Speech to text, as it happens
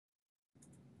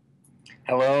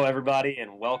Hello, everybody,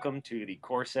 and welcome to the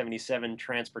Core 77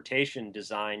 Transportation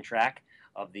Design track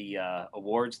of the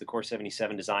awards, the Core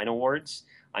 77 Design Awards.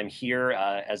 I'm here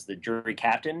as the jury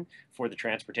captain for the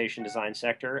transportation design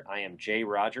sector. I am Jay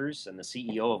Rogers, and the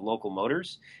CEO of Local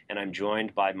Motors, and I'm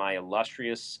joined by my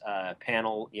illustrious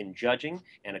panel in judging,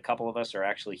 and a couple of us are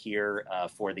actually here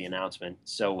for the announcement.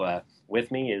 So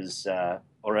with me is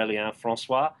Aurelien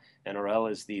François, and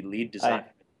Aurel is the lead designer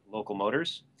at Local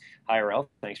Motors. Hi, Aurel.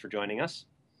 Thanks for joining us.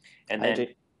 And Hi, then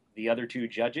Jay. the other two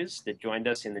judges that joined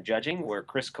us in the judging were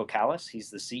Chris Cocalis. He's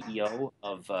the CEO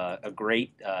of a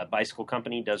great bicycle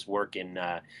company, does work in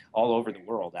all over the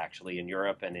world, actually, in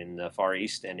Europe and in the Far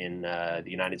East and in the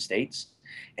United States.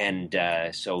 And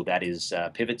so that is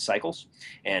Pivot Cycles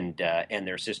and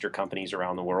their sister companies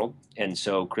around the world. And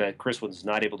so Chris was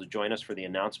not able to join us for the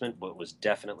announcement, but was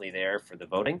definitely there for the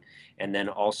voting. And then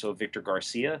also Victor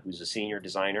Garcia, who's a senior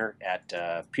designer at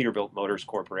Peterbilt Motors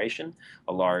Corporation,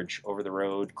 a large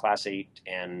over-the-road Class 8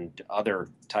 and other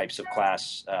types of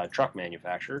class truck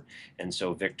manufacturer. And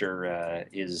so Victor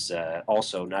is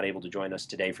also not able to join us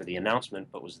today for the announcement,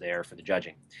 but was there for the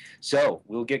judging. So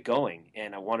we'll get going.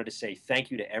 And I wanted to say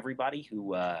thank you to everybody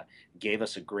who gave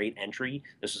us a great entry.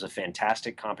 This was a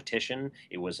fantastic competition.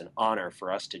 It was an honor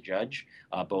for us to judge,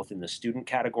 both in the student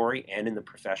category and in the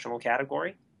professional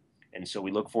category. And so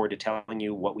we look forward to telling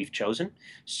you what we've chosen.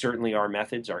 Certainly our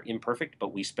methods are imperfect,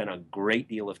 but we spent a great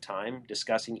deal of time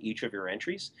discussing each of your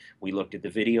entries. We looked at the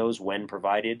videos when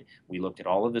provided. We looked at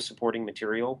all of the supporting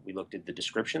material. We looked at the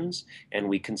descriptions, and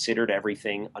we considered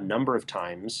everything a number of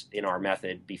times in our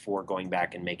method before going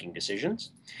back and making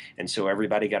decisions. And so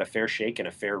everybody got a fair shake and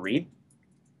a fair read.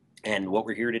 And what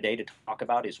we're here today to talk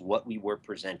about is what we were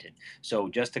presented. So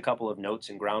just a couple of notes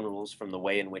and ground rules from the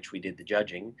way in which we did the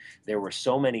judging. There were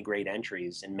so many great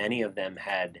entries, and many of them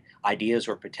had ideas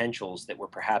or potentials that were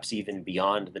perhaps even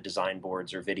beyond the design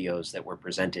boards or videos that were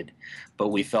presented. But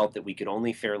we felt that we could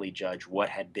only fairly judge what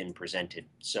had been presented.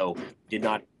 So we did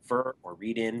not infer or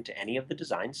read into any of the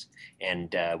designs,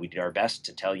 and we did our best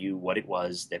to tell you what it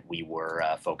was that we were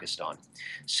focused on,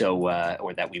 so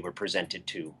or that we were presented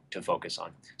to focus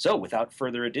on. So without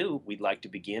further ado, we'd like to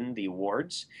begin the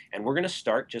awards, and we're going to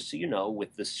start, just so you know,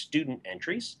 with the student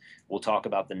entries. We'll talk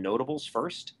about the notables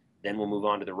first, then we'll move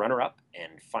on to the runner-up,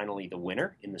 and finally the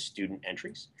winner in the student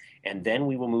entries. And then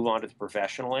we will move on to the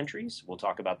professional entries. We'll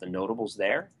talk about the notables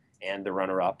there and the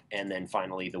runner-up, and then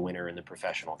finally the winner in the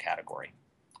professional category.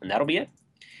 And that'll be it.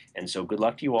 And so good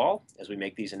luck to you all as we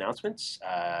make these announcements.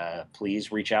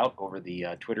 Please reach out over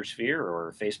the Twitter sphere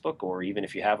or Facebook, or even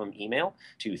if you have them, email,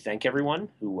 to thank everyone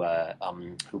who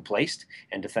placed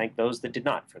and to thank those that did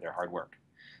not for their hard work.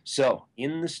 So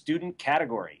in the student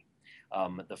category,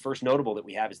 the first notable that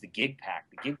we have is the Gig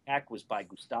Pack. The Gig Pack was by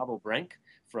Gustavo Branc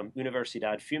from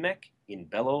Universidade FUMEC in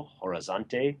Belo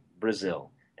Horizonte,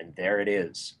 Brazil. And there it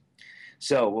is.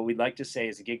 So what we'd like to say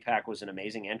is the Gig Pack was an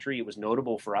amazing entry. It was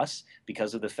notable for us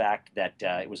because of the fact that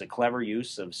it was a clever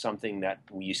use of something that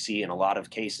you see in a lot of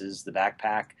cases, the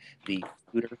backpack, the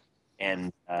scooter,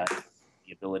 and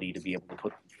the ability to be able to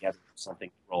put them together something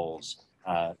that rolls.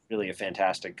 Really a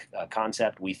fantastic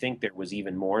concept. We think there was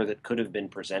even more that could have been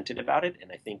presented about it,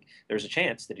 and I think there's a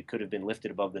chance that it could have been lifted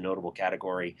above the notable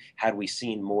category had we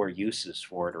seen more uses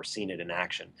for it or seen it in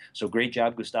action. So great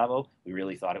job, Gustavo. We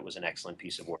really thought it was an excellent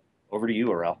piece of work. Over to you,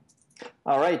 Aurel.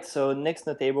 All right, so next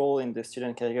notable in the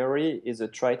student category is a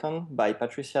Triton by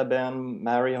Patricia Byrne,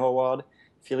 Mary Howard,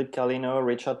 Philip Carlino,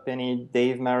 Richard Penny,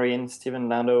 Dave Marin, Stephen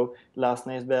Lando, Lars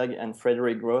Neisberg, and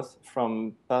Frederick Groth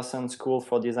from Parsons School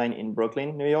for Design in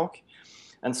Brooklyn, New York.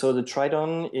 And so the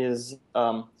Triton is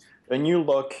a new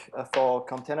look for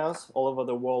containers all over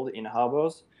the world in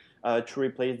harbors to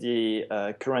replace the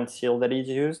current seal that is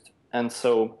used. And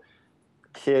so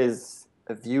here's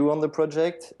a view on the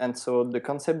project. And so the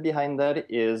concept behind that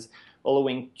is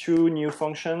allowing two new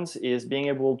functions, is being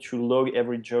able to log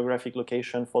every geographic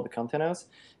location for the containers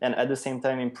and at the same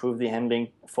time improve the handling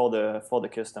for the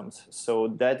customs. So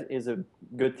that is a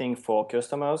good thing for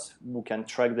customers who can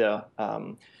track their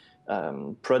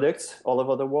products all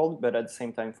over the world, but at the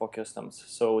same time for customs.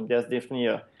 So there's definitely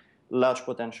a large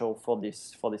potential for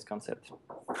this concept.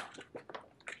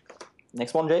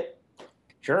 Next one, Jay.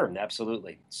 Sure,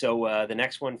 absolutely. So the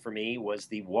next one for me was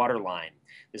the Waterline.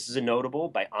 This is a notable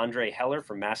by Andre Heller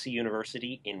from Massey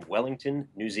University in Wellington,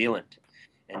 New Zealand.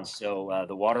 And so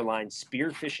the Waterline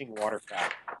spearfishing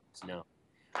watercraft is known.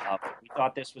 We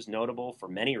thought this was notable for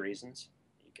many reasons.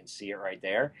 You can see it right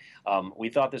there. We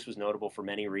thought this was notable for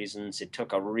many reasons. It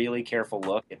took a really careful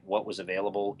look at what was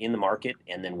available in the market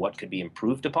and then what could be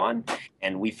improved upon.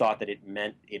 And we thought that it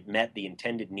met the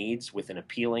intended needs with an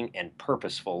appealing and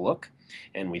purposeful look.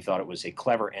 and we thought it was a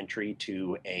clever entry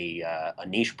to a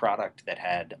niche product that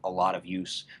had a lot of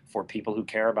use for people who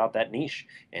care about that niche,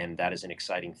 and that is an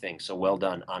exciting thing. So well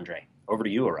done, Andre. Over to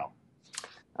you, Aurel.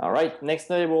 All right, next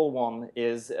notable one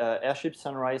is Airship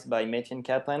Sunrise by Metin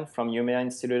Kaplan from Umeå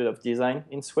Institute of Design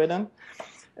in Sweden.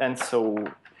 And so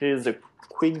here's a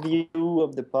quick view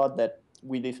of the part that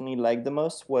we definitely liked the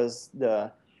most was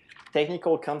the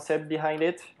technical concept behind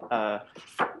it.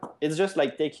 It's just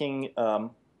like taking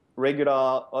regular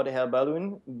hot air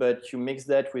balloon, but you mix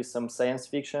that with some science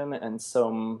fiction and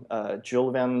some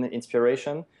Jules Verne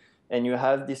inspiration, and you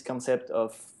have this concept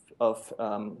of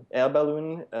air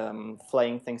balloon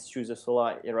flying thanks to the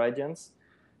solar irradiance.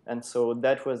 And so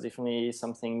that was definitely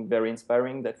something very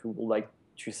inspiring that we would like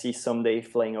to see someday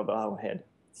flying over our head.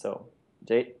 So,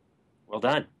 Jay? Well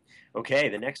done. Okay,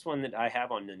 the next one that I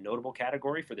have on the notable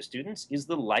category for the students is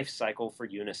the life cycle for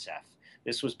UNICEF.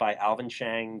 This was by Alvin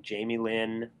Chang, Jamie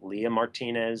Lin, Leah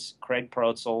Martinez, Craig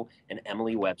Protzel, and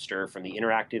Emily Webster from the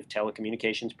Interactive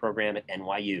Telecommunications Program at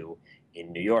NYU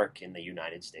in New York in the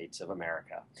United States of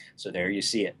America. So there you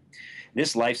see it.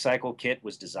 This life cycle kit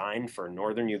was designed for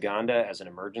northern Uganda as an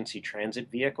emergency transit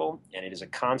vehicle, and it is a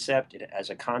concept. As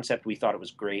a concept, we thought it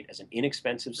was great as an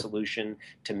inexpensive solution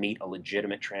to meet a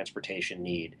legitimate transportation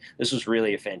need. This was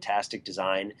really a fantastic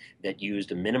design that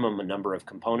used a minimum number of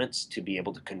components to be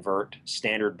able to convert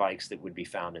standard bikes that would be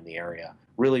found in the area.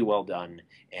 Really well done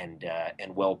and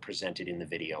well presented in the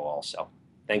video also.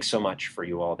 Thanks so much for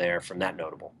you all there from that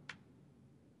notable.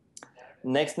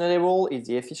 Next notable is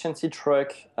the efficiency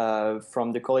truck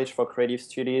from the College for Creative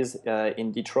Studies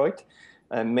in Detroit,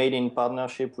 made in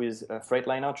partnership with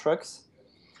Freightliner Trucks.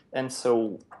 And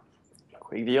so,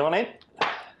 quick view on it.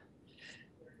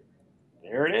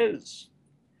 There it is.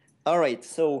 All right,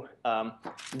 so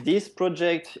this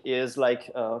project is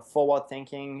like forward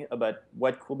thinking about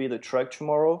what could be the truck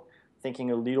tomorrow,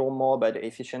 thinking a little more about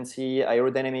efficiency,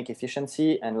 aerodynamic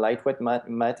efficiency, and lightweight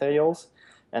materials.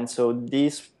 And so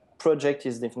this project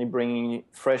is definitely bringing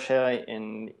fresh air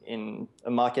in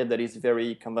a market that is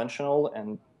very conventional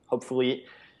and hopefully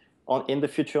in the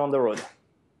future on the road.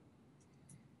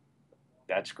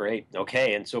 That's great.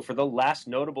 Okay, and so for the last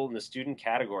notable in the student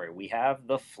category, we have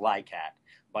The Flycat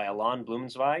by Alon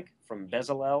Blumenzweig from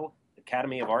Bezalel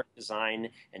Academy of Art Design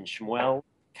and Shmuel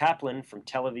Kaplan from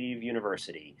Tel Aviv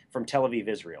University, from Tel Aviv,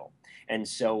 Israel. And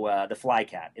so the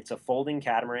Flycat, it's a folding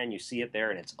catamaran. You see it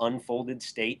there in its unfolded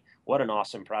state. What an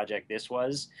awesome project this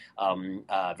was.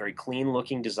 Very clean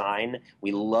looking design.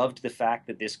 We loved the fact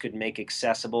that this could make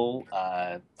accessible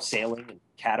sailing and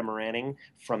catamaraning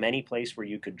from any place where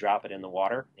you could drop it in the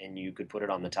water and you could put it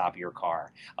on the top of your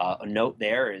car. A note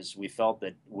there is we felt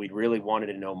that we really wanted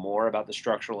to know more about the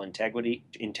structural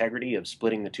integrity of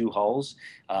splitting the two hulls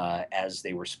as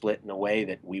they were split in a way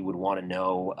that we would want to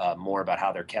know more about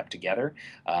how they're kept together.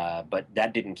 But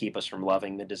that didn't keep us from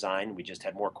loving the design. We just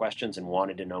had more questions and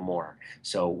wanted to know more.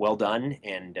 So well done,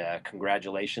 and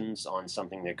congratulations on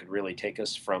something that could really take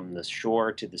us from the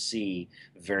shore to the sea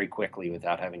very quickly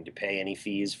without having to pay any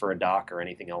fees for a dock or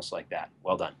anything else like that.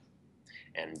 Well done.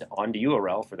 And on to you,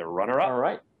 Aurel, for the runner-up. All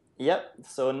right. Yep.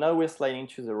 So now we're sliding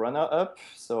to the runner-up.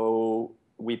 So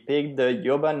we picked the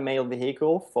urban mail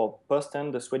vehicle for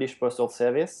Posten, the Swedish Postal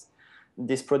Service.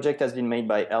 This project has been made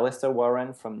by Alistair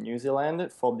Warren from New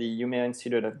Zealand for the Umeå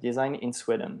Institute of Design in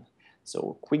Sweden.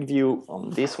 So quick view on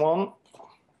this one.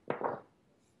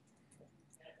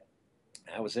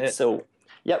 That was it. So,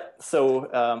 yep.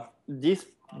 So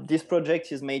this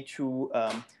project is made to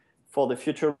for the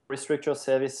future restrictor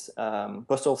service,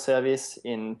 postal service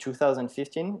in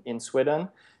 2015 in Sweden,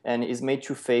 and is made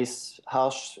to face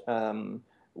harsh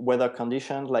weather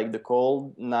conditions like the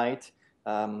cold night.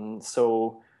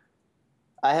 So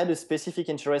I had a specific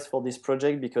interest for this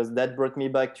project because that brought me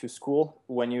back to school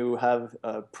when you have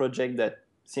a project that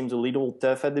seems a little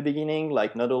tough at the beginning,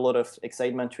 like not a lot of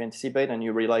excitement to anticipate, and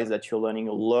you realize that you're learning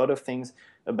a lot of things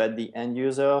about the end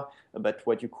user, about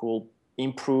what you could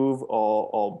improve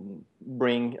or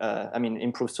bring,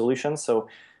 improve solutions. So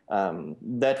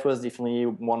that was definitely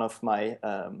one of my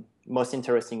most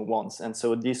interesting ones. And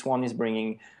so this one is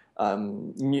bringing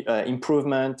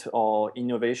improvement or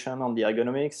innovation on the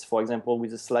ergonomics, for example,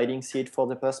 with a sliding seat for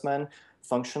the postman,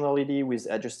 functionality with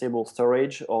adjustable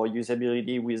storage, or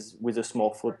usability with a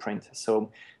small footprint.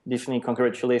 So definitely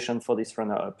congratulations for this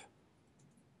runner-up.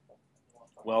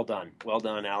 Well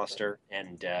done, Alistair,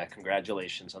 and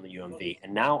congratulations on the UMV.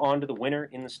 And now on to the winner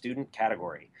in the student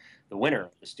category. The winner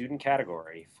of the student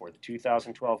category for the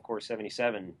 2012 Core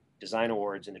 77 Design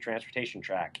Awards in the Transportation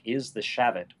track is the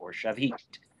Shavit, or Shavit,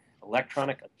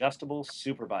 Electronic Adjustable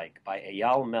Superbike by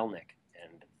Eyal Melnick.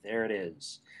 And there it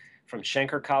is. from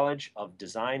Schenker College of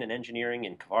Design and Engineering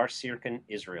in Kfar Sirkin,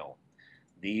 Israel.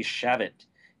 The Shavit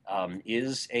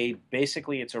is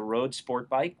basically it's a road sport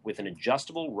bike with an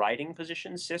adjustable riding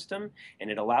position system, and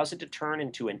it allows it to turn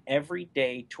into an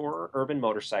everyday tourer urban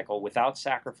motorcycle without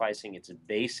sacrificing its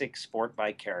basic sport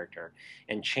bike character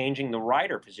and changing the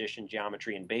rider position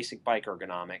geometry and basic bike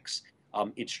ergonomics.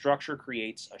 Its structure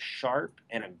creates a sharp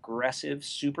and aggressive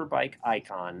superbike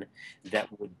icon that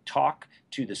would talk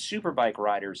to the superbike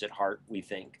riders at heart, we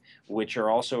think, which are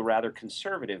also rather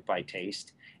conservative by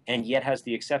taste, and yet has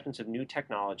the acceptance of new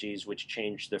technologies which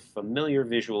change the familiar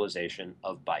visualization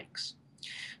of bikes.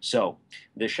 So,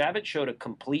 the Shavit showed a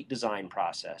complete design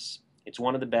process. It's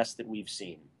one of the best that we've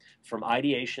seen. From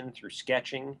ideation through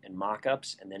sketching and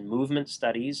mock-ups and then movement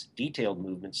studies, detailed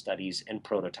movement studies, and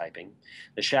prototyping,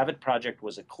 the Shavit project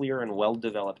was a clear and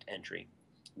well-developed entry.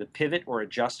 The pivot or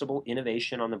adjustable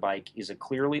innovation on the bike is a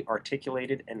clearly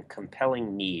articulated and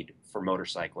compelling need for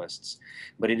motorcyclists,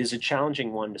 but it is a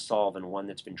challenging one to solve and one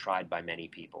that's been tried by many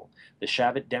people. The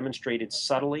Shavit demonstrated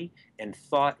subtly and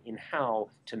thought in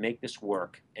how to make this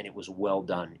work, and it was well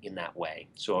done in that way.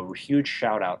 So a huge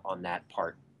shout out on that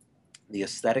part. The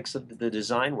aesthetics of the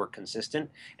design were consistent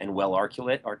and well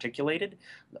articulated.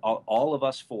 All of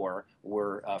us four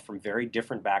were from very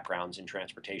different backgrounds in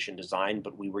transportation design,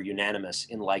 but we were unanimous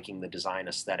in liking the design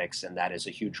aesthetics, and that is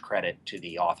a huge credit to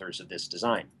the authors of this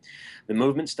design. The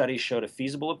movement studies showed a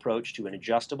feasible approach to an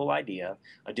adjustable idea.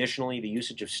 Additionally, the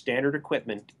usage of standard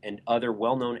equipment and other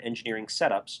well-known engineering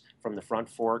setups from the front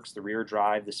forks, the rear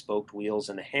drive, the spoked wheels,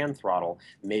 and the hand throttle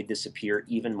made this appear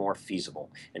even more feasible.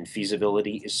 And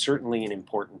feasibility is certainly an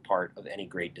important part of any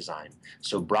great design.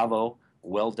 So bravo,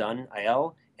 well done,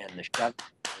 Ayel, and the Shavit.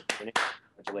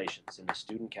 Congratulations in the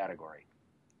student category.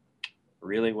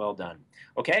 Really well done.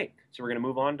 Okay, so we're going to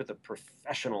move on to the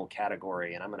professional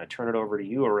category, and I'm going to turn it over to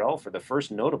you, Aurel, for the first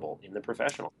notable in the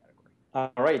professional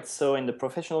category. All right, so in the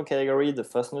professional category, the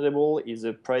first notable is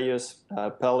a Prius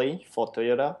Pally for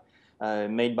Toyota,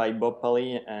 made by Bob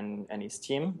Pally and his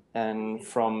team, and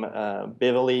from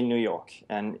Beverly, New York,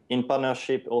 and in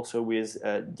partnership also with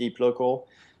Deep Local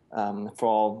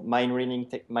for mind reading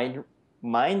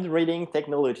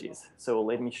technologies. So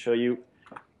let me show you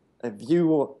a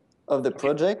view of the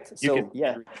project.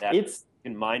 It's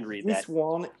in mind read this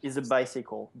one is a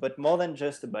bicycle, but more than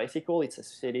just a bicycle, it's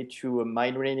associated to a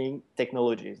mind reading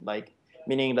technologies, like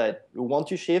meaning that you want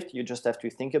to shift, you just have to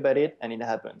think about it and it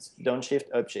happens. Don't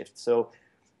shift, upshift. So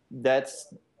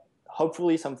that's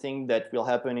hopefully something that will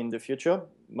happen in the future.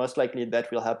 Most likely that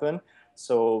will happen.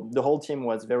 So the whole team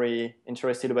was very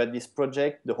interested about this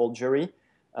project, the whole jury.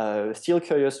 Still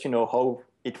curious to know how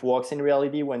it works in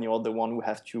reality when you're the one who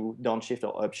has to downshift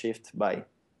or upshift by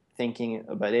thinking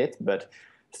about it, but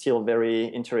still very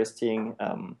interesting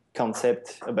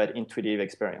concept about intuitive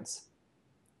experience.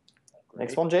 Great.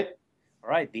 Next one, Jay. All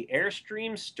right, the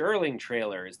Airstream Sterling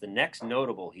trailer is the next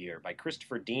notable here by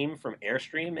Christopher Deem from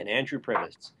Airstream and Andrew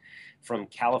Privis from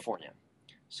California.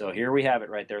 So here we have it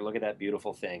right there. Look at that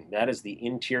beautiful thing. That is the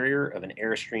interior of an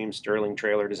Airstream Sterling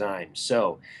trailer design.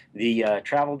 So the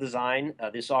travel design,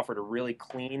 this offered a really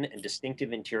clean and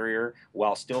distinctive interior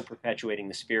while still perpetuating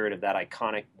the spirit of that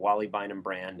iconic Wally Bynum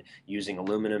brand using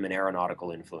aluminum and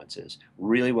aeronautical influences.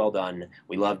 Really well done.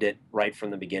 We loved it right from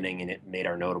the beginning, and it made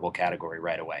our notable category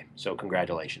right away. So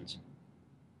congratulations.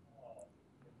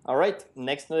 All right,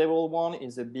 next notable one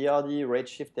is a BRD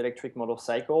Redshift electric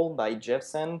motorcycle by Jeff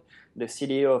Sen, the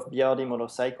CDO of BRD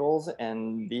Motorcycles,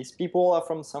 and these people are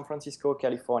from San Francisco,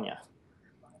 California.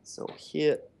 So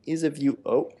here is a view.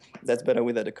 Oh, that's better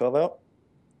without the cover.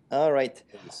 All right.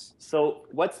 So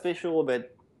what's special about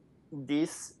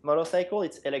this motorcycle?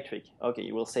 It's electric. Okay,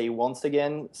 you will say once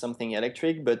again something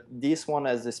electric, but this one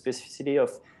has the specificity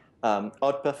of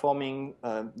outperforming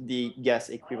the gas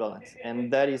equivalent,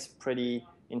 and that is pretty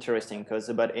interesting because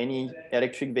about any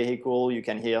electric vehicle you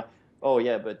can hear, oh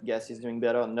yeah, but gas is doing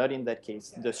better. Not in that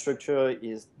case. The structure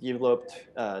is developed,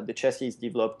 the chassis is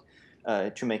developed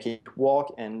to make it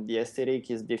work, and the aesthetic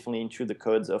is definitely into the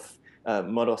codes of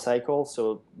motorcycles.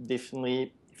 So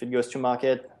definitely, if it goes to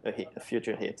market, a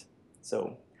future hit.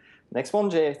 So next one,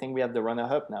 Jay, I think we have the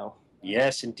runner-up now.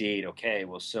 Yes, indeed. Okay,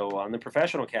 well, so on the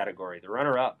professional category, the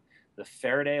runner-up, the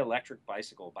Faraday electric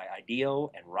bicycle by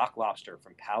IDEO and Rock Lobster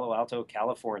from Palo Alto,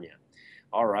 California.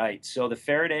 All right, so the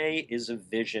Faraday is a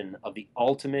vision of the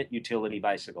ultimate utility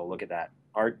bicycle. Look at that.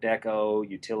 Art Deco,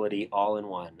 utility, all in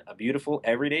one. A beautiful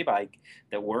everyday bike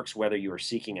that works whether you are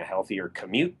seeking a healthier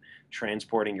commute,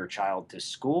 transporting your child to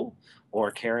school, or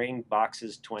carrying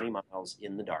boxes 20 miles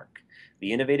in the dark.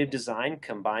 The innovative design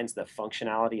combines the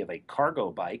functionality of a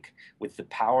cargo bike with the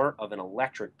power of an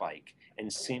electric bike and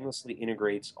seamlessly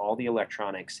integrates all the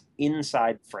electronics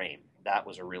inside the frame. That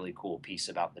was a really cool piece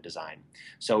about the design.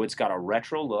 So it's got a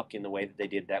retro look in the way that they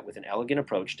did that with an elegant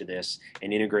approach to this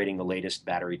and integrating the latest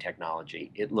battery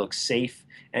technology. It looks safe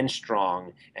and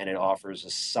strong, and it offers a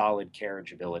solid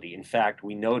carriageability. In fact,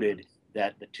 we noted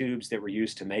that the tubes that were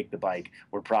used to make the bike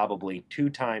were probably 2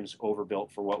 times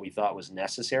overbuilt for what we thought was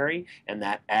necessary, and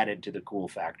that added to the cool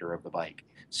factor of the bike.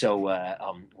 So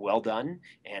well done,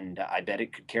 and I bet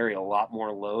it could carry a lot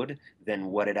more load than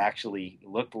what it actually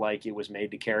looked like it was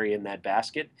made to carry in that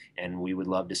basket, and we would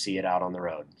love to see it out on the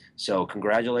road. So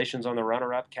congratulations on the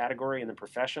runner-up category in the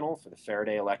professional for the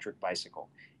Faraday electric bicycle.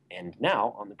 And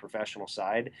now, on the professional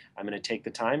side, I'm going to take the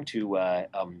time to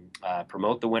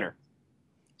promote the winner.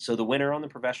 So the winner on the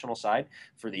professional side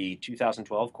for the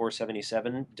 2012 Core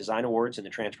 77 Design Awards in the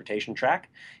transportation track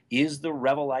is the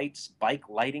Revelites bike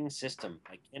lighting system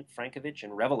by Kent Frankovich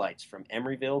and Revelites from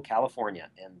Emeryville, California.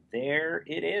 And there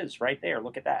it is right there.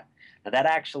 Look at that. Now that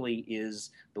actually is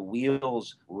the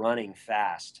wheels running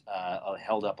fast,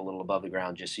 held up a little above the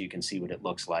ground just so you can see what it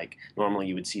looks like. Normally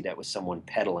you would see that with someone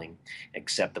pedaling,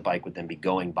 except the bike would then be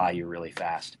going by you really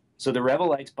fast. So the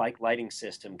Revelites bike lighting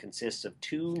system consists of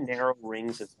 2 narrow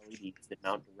rings of LEDs that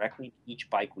mount directly to each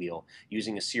bike wheel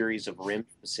using a series of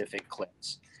rim-specific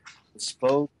clips. The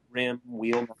spoke rim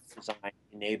wheel mount design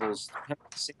enables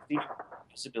 360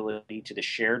 visibility to the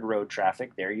shared road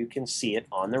traffic. There you can see it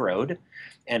on the road,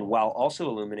 and while also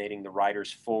illuminating the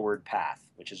rider's forward path,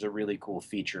 which is a really cool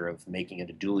feature of making it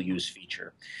a dual-use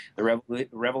feature. The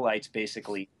Revelites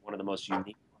basically one of the most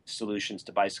unique solutions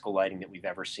to bicycle lighting that we've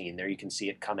ever seen. There you can see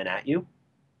it coming at you.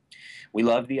 We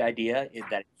love the idea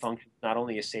that it functions not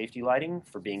only as safety lighting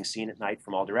for being seen at night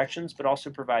from all directions, but also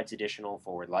provides additional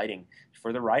forward lighting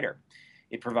for the rider.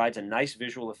 It provides a nice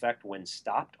visual effect when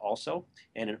stopped also,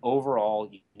 and an overall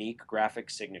unique graphic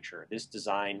signature. This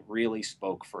design really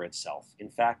spoke for itself.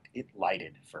 In fact, it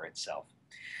lighted for itself.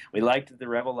 We liked that the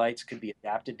Revelites could be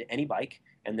adapted to any bike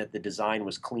and that the design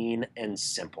was clean and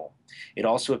simple. It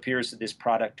also appears that this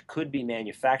product could be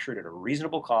manufactured at a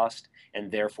reasonable cost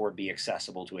and therefore be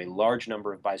accessible to a large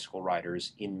number of bicycle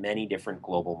riders in many different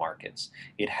global markets.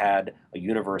 It had a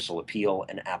universal appeal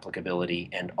and applicability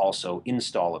and also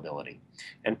installability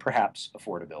and perhaps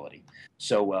affordability.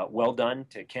 So well done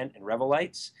to Kent and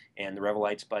Revelites, and the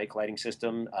Revelites bike lighting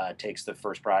system takes the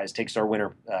first prize, takes our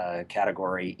winner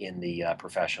category in the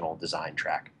professional design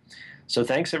track. So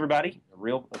thanks, everybody. A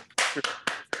real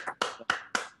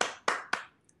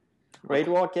great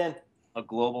work, Ken. A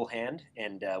global hand,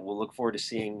 and we'll look forward to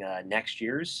seeing next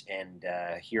year's and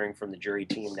hearing from the jury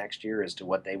team next year as to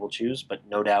what they will choose. But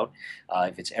no doubt,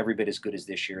 if it's every bit as good as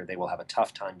this year, they will have a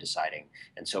tough time deciding.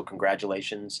 And so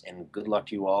congratulations and good luck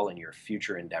to you all in your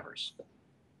future endeavors.